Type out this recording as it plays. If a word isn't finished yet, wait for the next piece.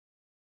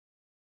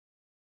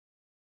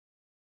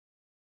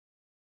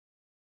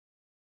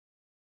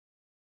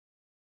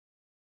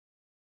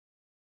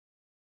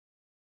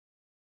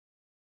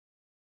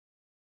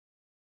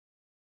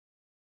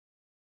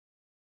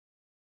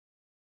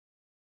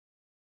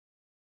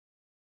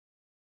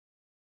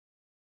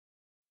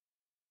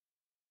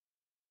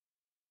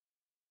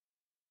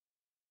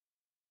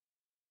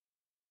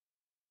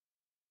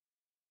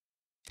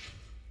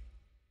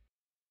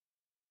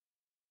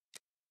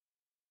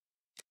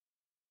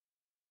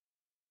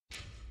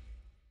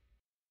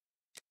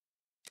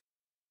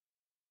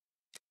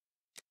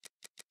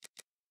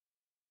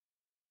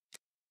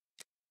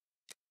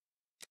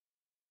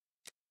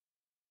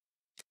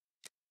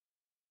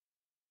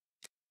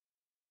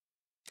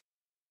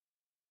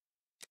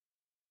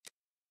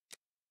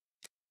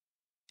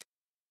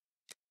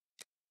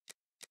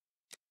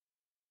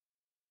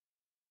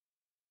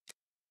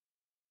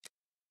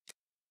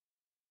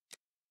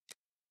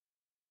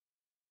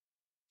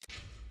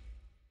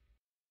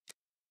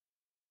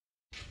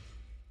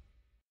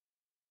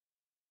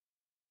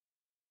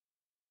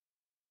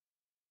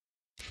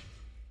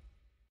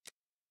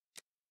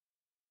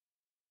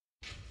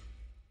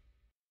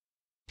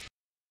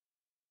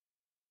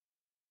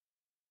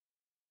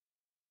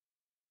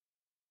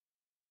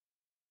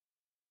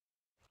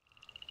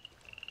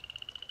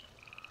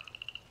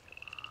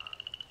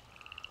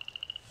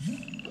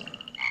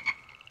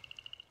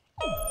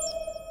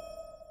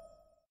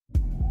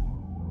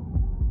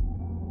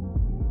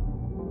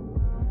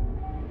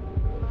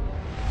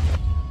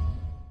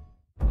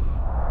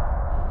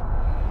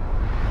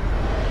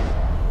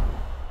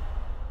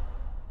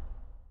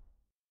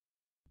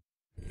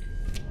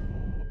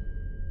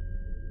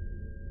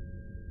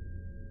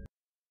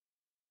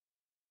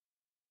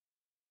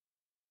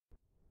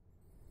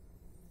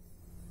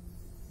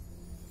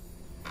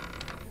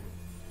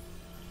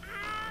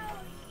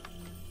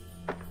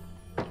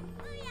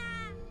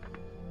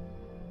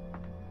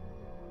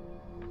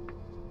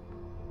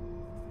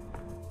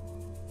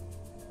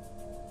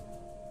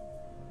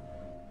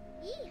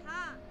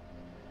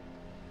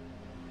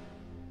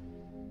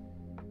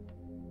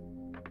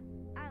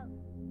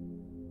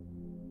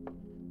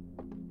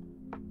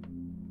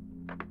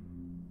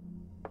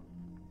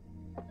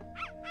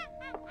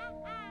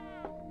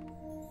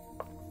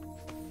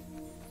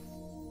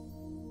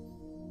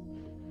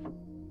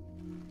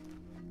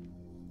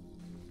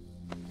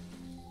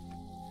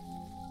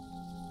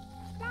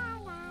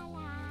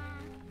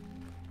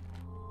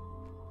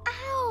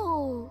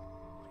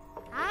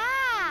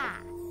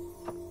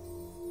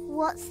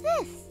What's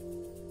this?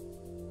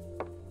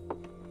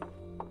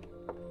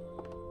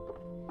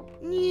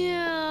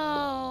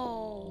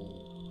 No.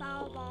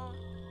 Baba.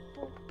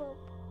 Boop, boop.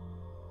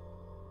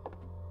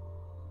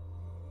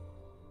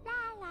 La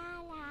la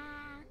la.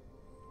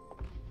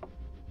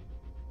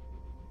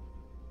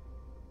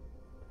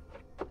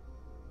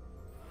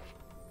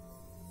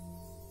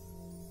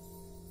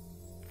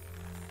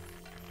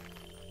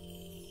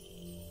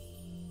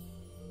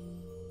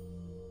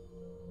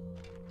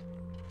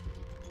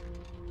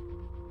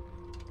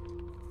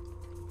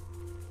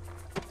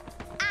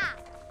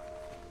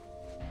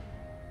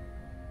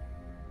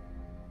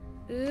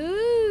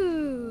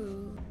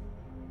 Ooh.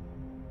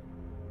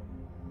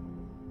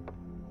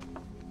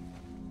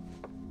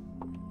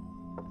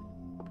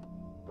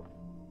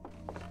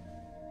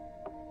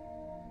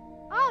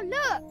 Oh,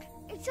 look!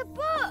 It's a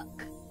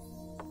book!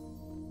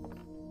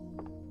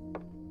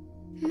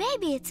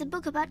 Maybe it's a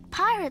book about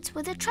pirates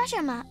with a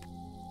treasure map.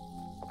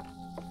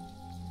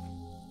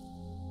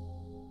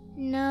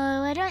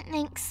 No, I don't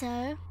think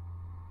so.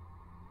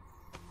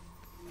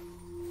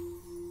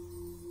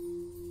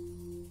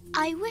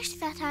 I wish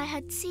that I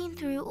had seen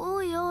through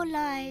all your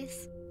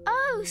lies.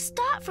 Oh,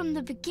 start from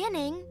the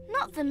beginning,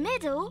 not the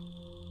middle.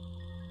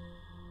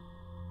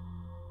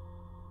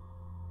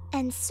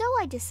 And so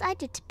I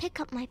decided to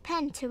pick up my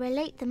pen to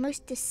relate the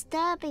most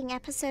disturbing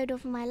episode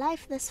of my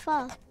life thus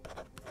far.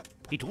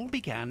 It all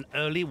began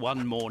early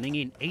one morning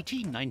in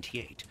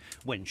 1898,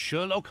 when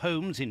Sherlock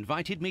Holmes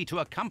invited me to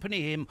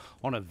accompany him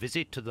on a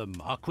visit to the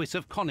Marquis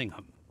of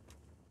Conyngham.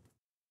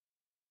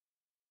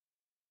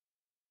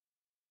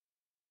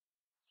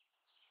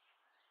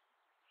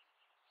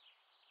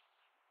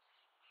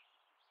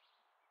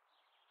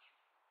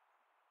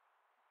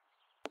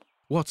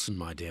 Watson,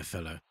 my dear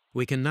fellow,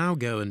 we can now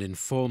go and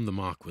inform the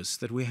Marquis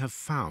that we have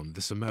found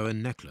the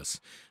Samoan necklace,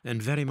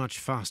 and very much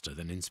faster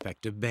than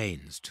Inspector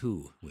Baines,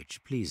 too,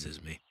 which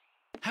pleases me.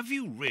 Have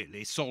you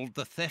really solved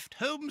the theft,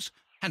 Holmes?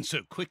 And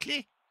so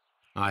quickly?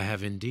 I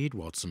have indeed,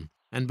 Watson,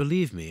 and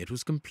believe me, it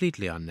was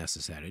completely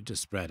unnecessary to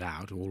spread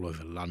out all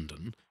over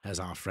London, as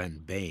our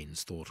friend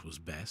Baines thought was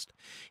best.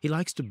 He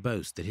likes to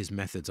boast that his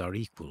methods are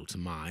equal to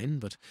mine,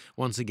 but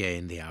once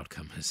again the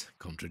outcome has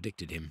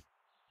contradicted him.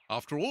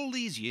 After all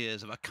these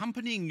years of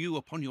accompanying you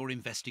upon your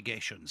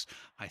investigations,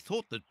 I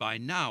thought that by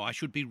now I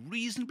should be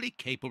reasonably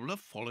capable of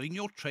following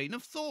your train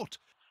of thought.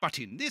 But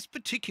in this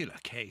particular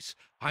case,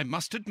 I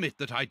must admit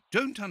that I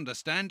don't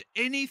understand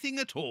anything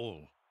at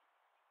all.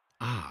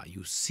 Ah,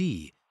 you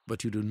see,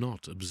 but you do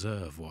not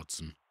observe,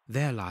 Watson.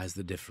 There lies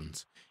the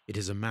difference. It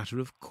is a matter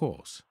of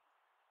course.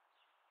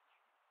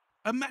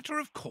 A matter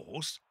of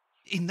course?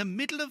 In the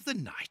middle of the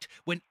night,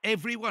 when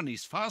everyone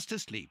is fast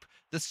asleep,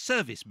 the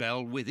service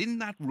bell within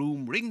that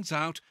room rings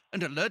out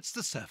and alerts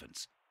the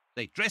servants.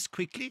 They dress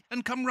quickly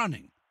and come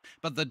running,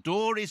 but the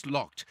door is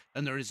locked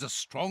and there is a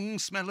strong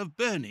smell of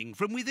burning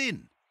from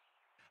within.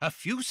 A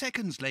few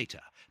seconds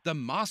later, the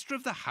master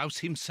of the house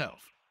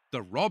himself,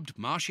 the robbed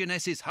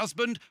Marchioness's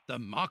husband, the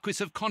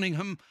Marquis of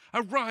Conyngham,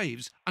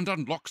 arrives and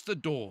unlocks the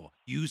door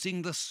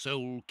using the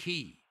sole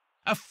key.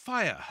 A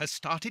fire has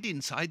started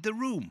inside the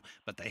room,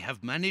 but they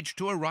have managed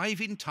to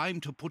arrive in time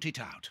to put it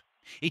out.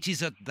 It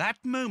is at that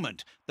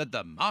moment that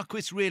the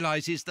Marquis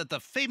realizes that the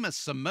famous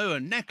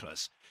Samoan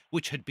necklace,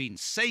 which had been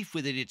safe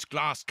within its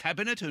glass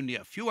cabinet only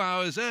a few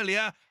hours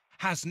earlier,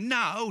 has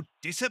now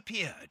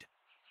disappeared.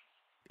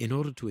 In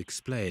order to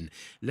explain,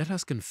 let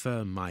us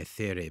confirm my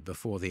theory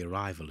before the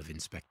arrival of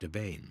Inspector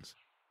Baines.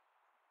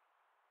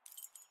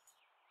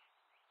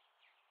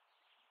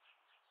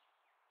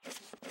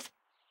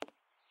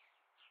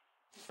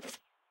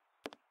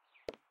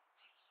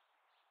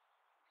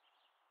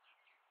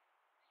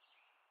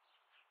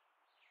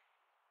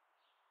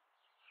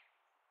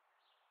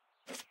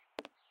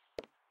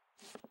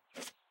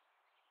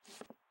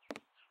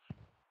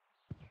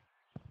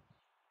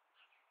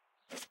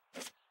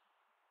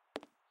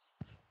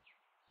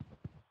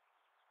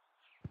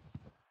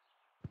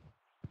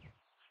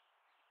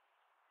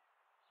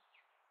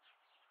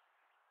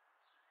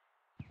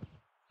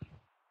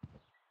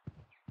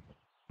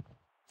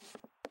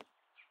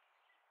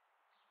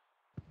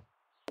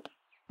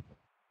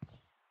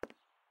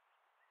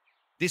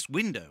 This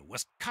window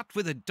was cut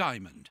with a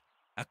diamond,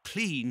 a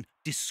clean,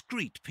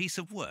 discreet piece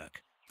of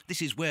work.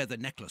 This is where the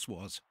necklace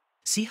was.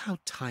 See how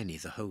tiny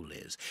the hole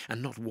is,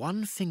 and not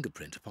one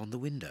fingerprint upon the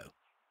window.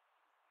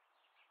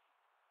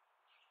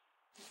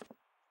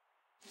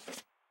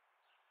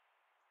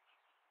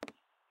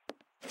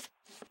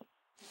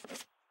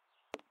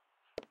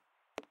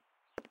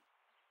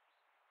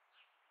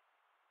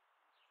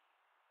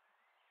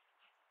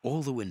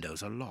 All the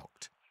windows are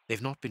locked.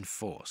 They've not been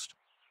forced.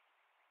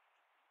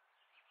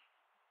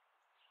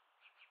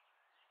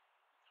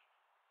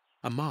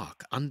 A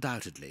mark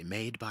undoubtedly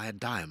made by a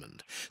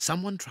diamond.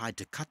 Someone tried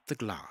to cut the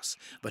glass,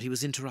 but he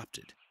was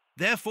interrupted.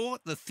 Therefore,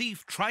 the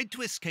thief tried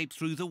to escape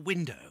through the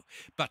window,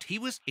 but he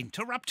was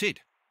interrupted.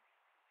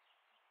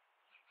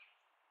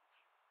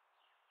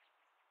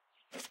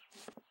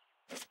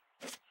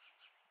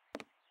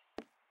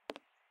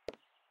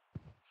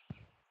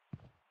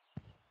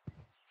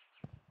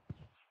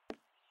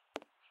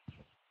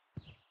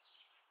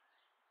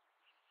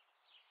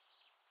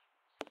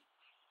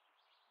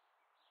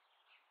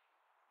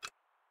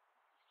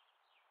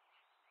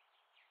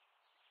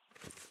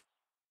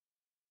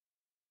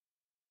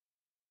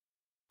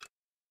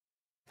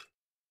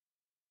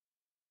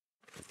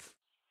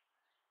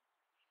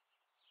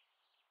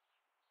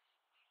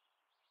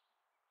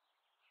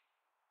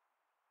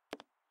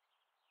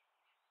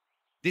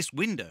 This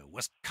window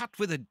was cut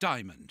with a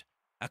diamond.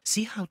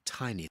 See how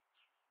tiny...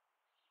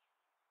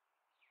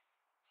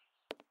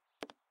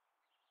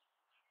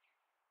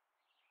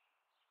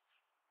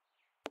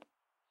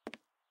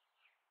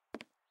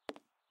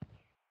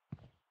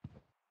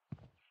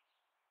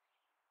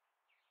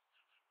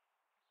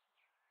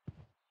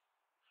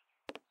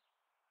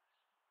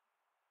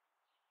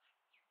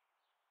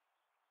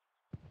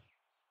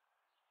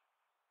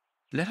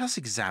 Let us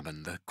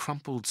examine the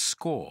crumpled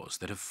scores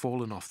that have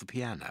fallen off the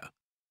piano.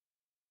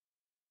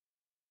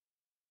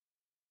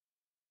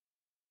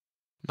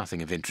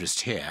 Nothing of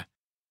interest here.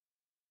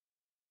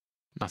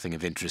 Nothing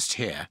of interest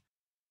here.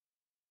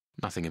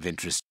 Nothing of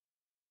interest.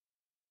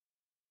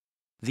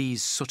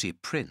 These sooty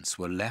prints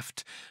were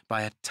left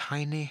by a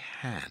tiny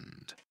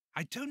hand.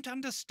 I don't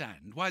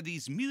understand why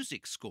these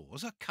music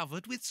scores are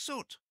covered with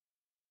soot.